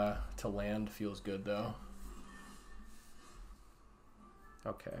to land feels good though.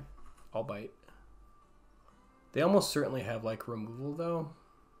 Okay, I'll bite. They almost certainly have like removal though.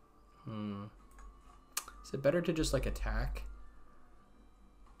 Is it better to just like attack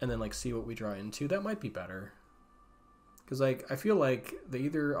and then like see what we draw into? That might be better. Because like I feel like they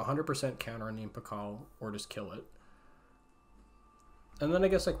either 100% counter on the Impa call or just kill it. And then I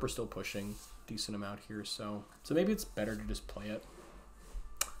guess like we're still pushing a decent amount here, so maybe it's better to just play it.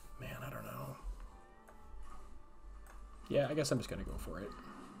 Man, I don't know. Yeah, I guess I'm just gonna go for it.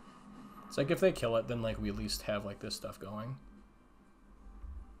 It's like if they kill it, then like we at least have like this stuff going.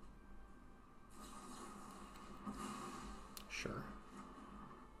 Sure.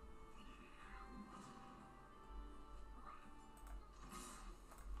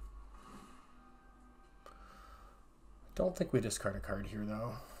 Don't think we discard a card here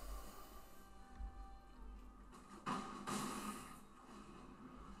though.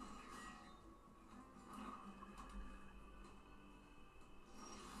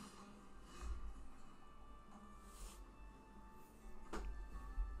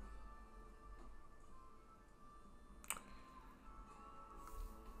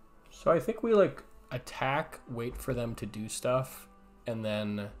 So I think we like attack, wait for them to do stuff, and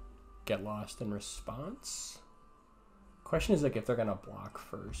then get lost in response. Question is like if they're gonna block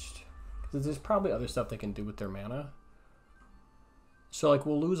first, because there's probably other stuff they can do with their mana. So like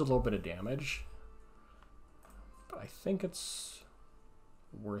we'll lose a little bit of damage, but I think it's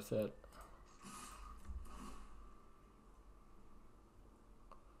worth it.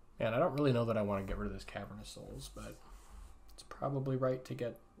 Man, I don't really know that I want to get rid of this Cavern of Souls, but it's probably right to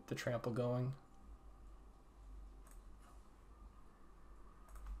get the trample going.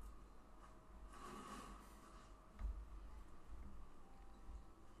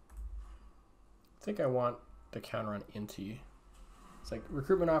 I think I want the counter on Inti. It's like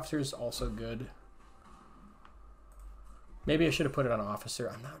recruitment officer is also good. Maybe I should have put it on officer.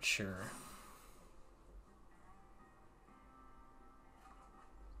 I'm not sure.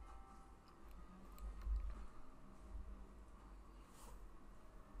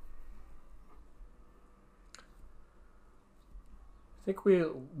 I think we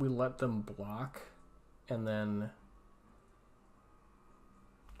let them block and then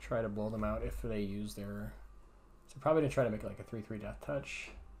try to blow them out if they use their... So probably gonna try to make it like a 3/3 death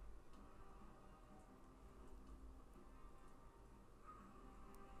touch.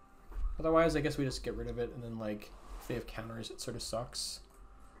 Otherwise, I guess we just get rid of it, and then like if they have counters, it sort of sucks.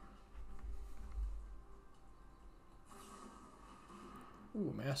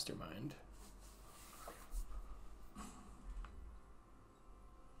 Ooh, Mastermind.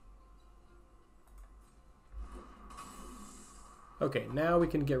 Okay, now we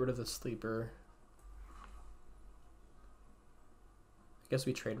can get rid of the sleeper. I guess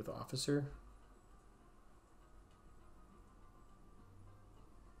we trade with officer.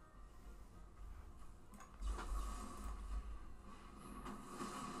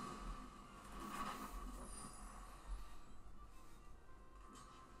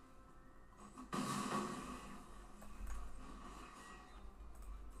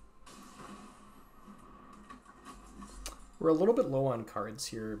 We're a little bit low on cards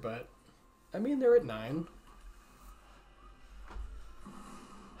here, but I mean, they're at 9.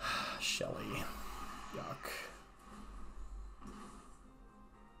 Shelly. Yuck.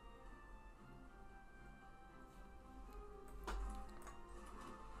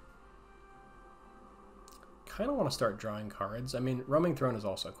 Kind of want to start drawing cards. I mean, Roaming Throne is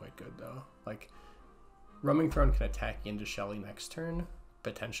also quite good, though. Like, Roaming Throne can attack into Shelly next turn,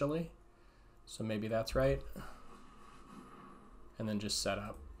 potentially. So maybe that's right. And then just set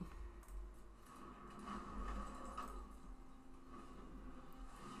up.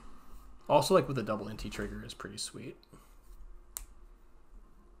 Also, like with the double Inti trigger is pretty sweet.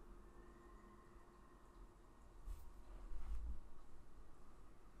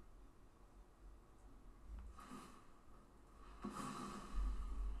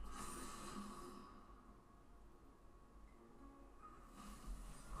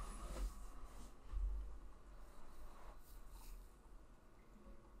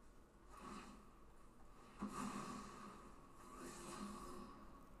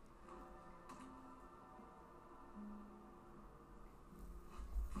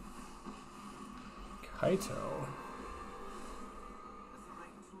 Kaito.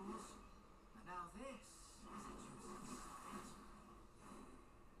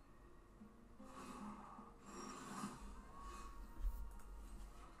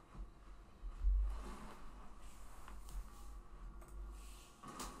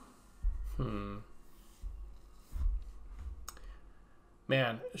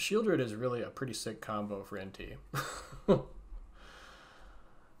 Man, Shieldred is really a pretty sick combo for NT.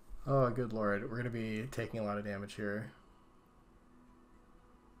 Oh, good lord. We're going to be taking a lot of damage here.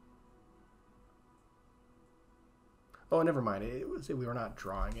 Oh, never mind. We were not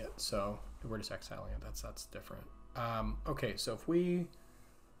drawing it, so we're just exiling it. That's different. Okay, so if we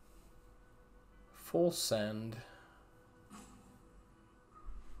full send,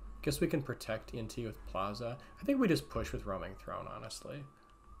 guess we can protect ENT with Plaza. I think we just push with Roaming Throne, honestly.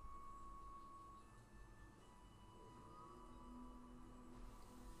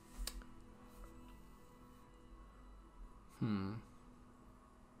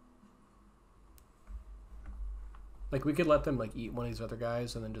 Like, we could let them, like, eat one of these other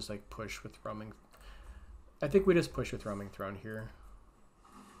guys and then just, like, push with Roaming. I think we just push with Roaming Throne here.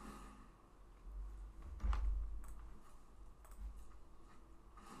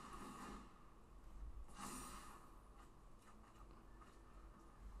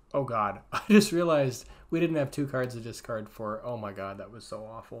 Oh god, I just realized we didn't have 2 cards to discard for. Oh my god, that was so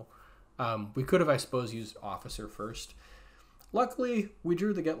awful. We could have, I suppose, used Officer first. Luckily, we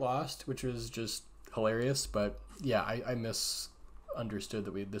drew the Get Lost, which was just hilarious, but yeah, I misunderstood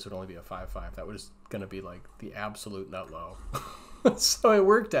that this would only be a 5/5. That was going to be like the absolute nut low. So it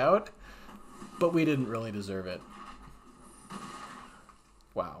worked out, but we didn't really deserve it.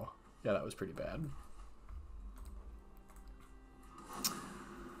 Wow. Yeah, that was pretty bad.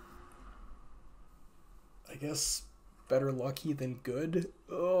 I guess better lucky than good.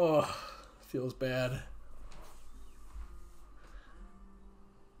 Oh, feels bad.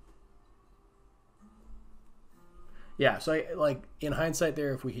 Yeah, so in hindsight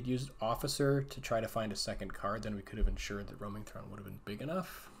there, if we had used Officer to try to find a second card, then we could have ensured that Roaming Throne would have been big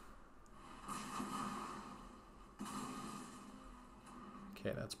enough.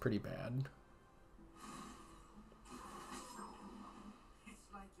 Okay, that's pretty bad. It's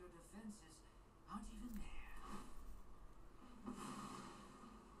like your defenses aren't even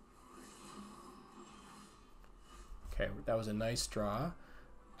there. Okay, that was a nice draw.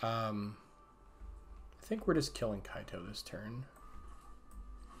 I think we're just killing Kaito this turn.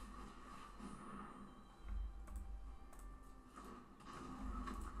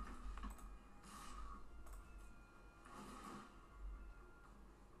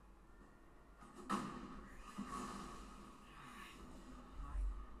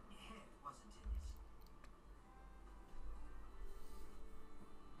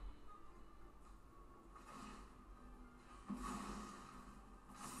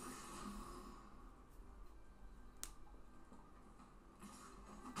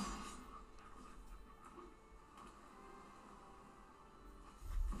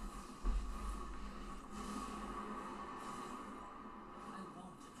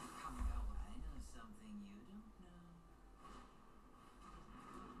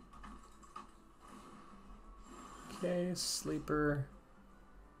 Okay, Sleeper.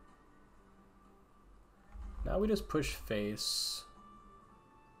 Now we just push face.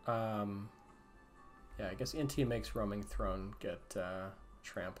 Yeah, I guess ENT makes Roaming Throne get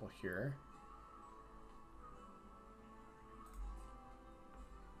trample here.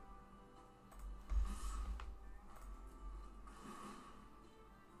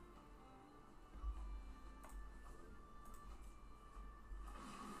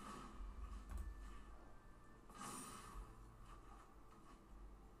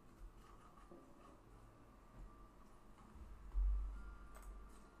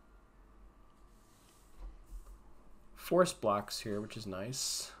 Force blocks here, which is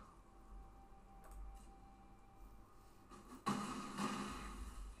nice.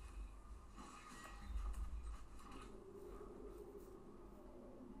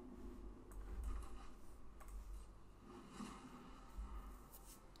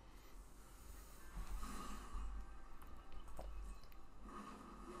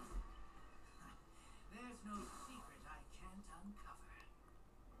 There's no secret I can't uncover.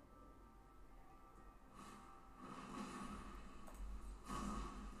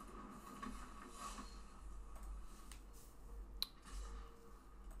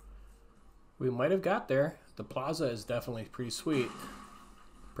 We might have got there. The Plaza is definitely pretty sweet.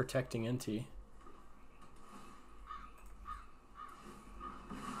 Protecting NT.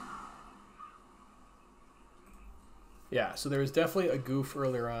 Yeah, so there was definitely a goof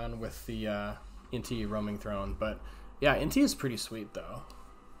earlier on with the NT Roaming Throne, but yeah, NT is pretty sweet though.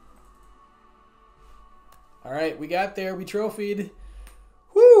 All right, we got there. We trophied.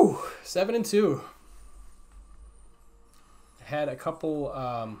 Woo! 7-2. Had a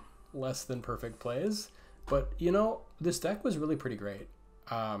couple less than perfect plays, but you know, this deck was really pretty great.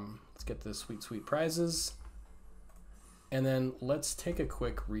 Let's get the sweet prizes, and then let's take a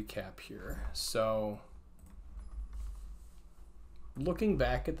quick recap here. So looking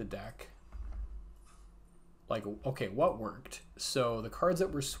back at the deck, like, okay, what worked? So the cards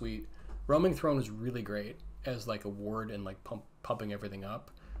that were sweet, Roaming Throne was really great as like a ward and like pumping everything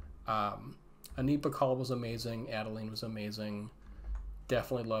up. Anipa Call was amazing. Adeline was amazing.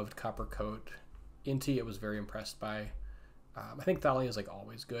 Definitely loved Copper Coat. Inti, I was very impressed by. I think Thalia is like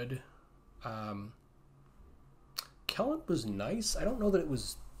always good. Kellen was nice. I don't know that it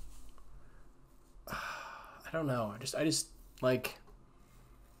was. I don't know. I just like.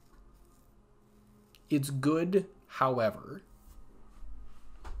 It's good, however.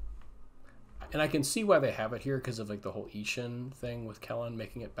 And I can see why they have it here because of like the whole Ishin thing with Kellen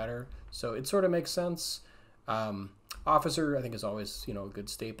making it better. So it sort of makes sense. Officer, I think, is always, you know, a good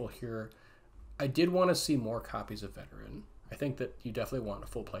staple here. I did want to see more copies of Veteran. I think that you definitely want a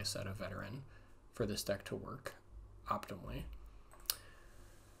full play set of Veteran for this deck to work optimally.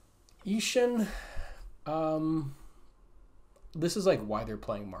 Ishin, this is like why they're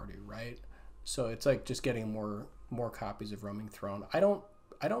playing Mardu, right? So it's like just getting more copies of Roaming Throne. I don't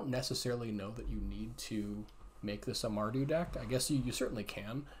necessarily know that you need to make this a Mardu deck. I guess you certainly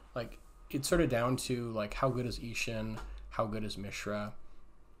can. Like, it's sort of down to like how good is Ishin, how good is Mishra.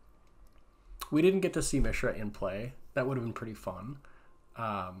 We didn't get to see Mishra in play. That would have been pretty fun.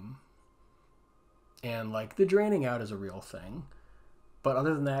 And like the draining out is a real thing. But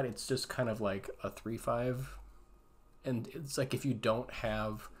other than that, it's just kind of like a 3/5. And it's like if you don't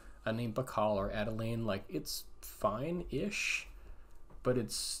have a Nimpa Call or Adeline, like it's fine-ish. But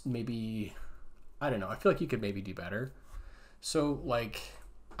it's maybe, I don't know, I feel like you could maybe do better. So like,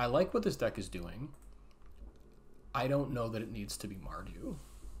 I like what this deck is doing. I don't know that it needs to be Mardu.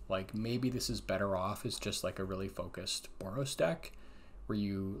 Like maybe this is better off as just like a really focused Boros deck where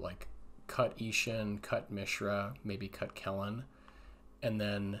you like cut Ishin, cut Mishra, maybe cut Kellen. And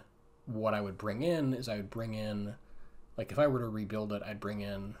then what I would bring in is I would bring in, like if I were to rebuild it, I'd bring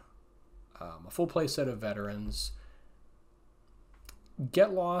in a full play set of veterans.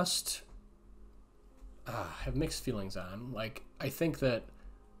 Get Lost, I have mixed feelings on. Like, I think that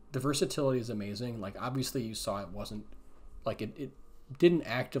the versatility is amazing. Like, obviously you saw it wasn't, like, it didn't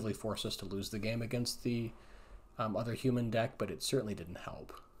actively force us to lose the game against the other human deck, but it certainly didn't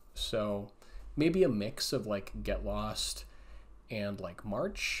help. So maybe a mix of, like, Get Lost and, like,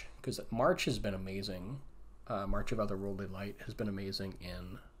 March, because March has been amazing. March of Otherworldly Light has been amazing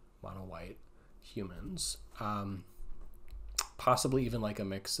in mono-white humans. Possibly even like a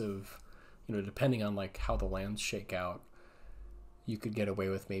mix of, you know, depending on like how the lands shake out, you could get away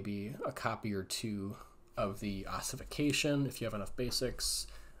with maybe a copy or two of the ossification if you have enough basics.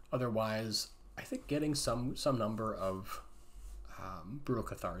 Otherwise, I think getting some number of Brutal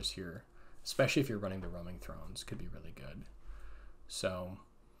Cathars here, especially if you're running the Roaming Thrones, could be really good. So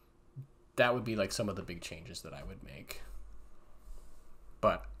that would be like some of the big changes that I would make.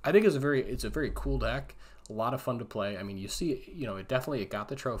 But I think it's a very cool deck. A lot of fun to play. I mean, you see, you know, it got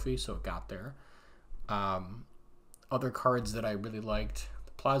the trophy, so it got there. Other cards that I really liked,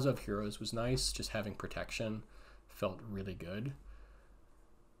 the Plaza of Heroes was nice. Just having protection felt really good.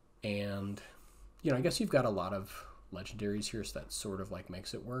 And, you know, I guess you've got a lot of legendaries here, so that sort of like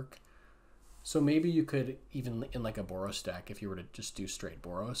makes it work. So maybe you could, even in like a Boros deck, if you were to just do straight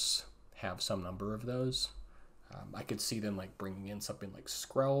Boros, have some number of those. I could see them like bringing in something like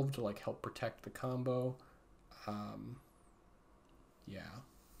Skrelv to like help protect the combo. Yeah.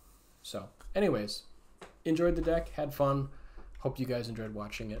 So anyways, enjoyed the deck, had fun. Hope you guys enjoyed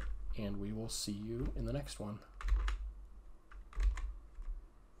watching it, and we will see you in the next one.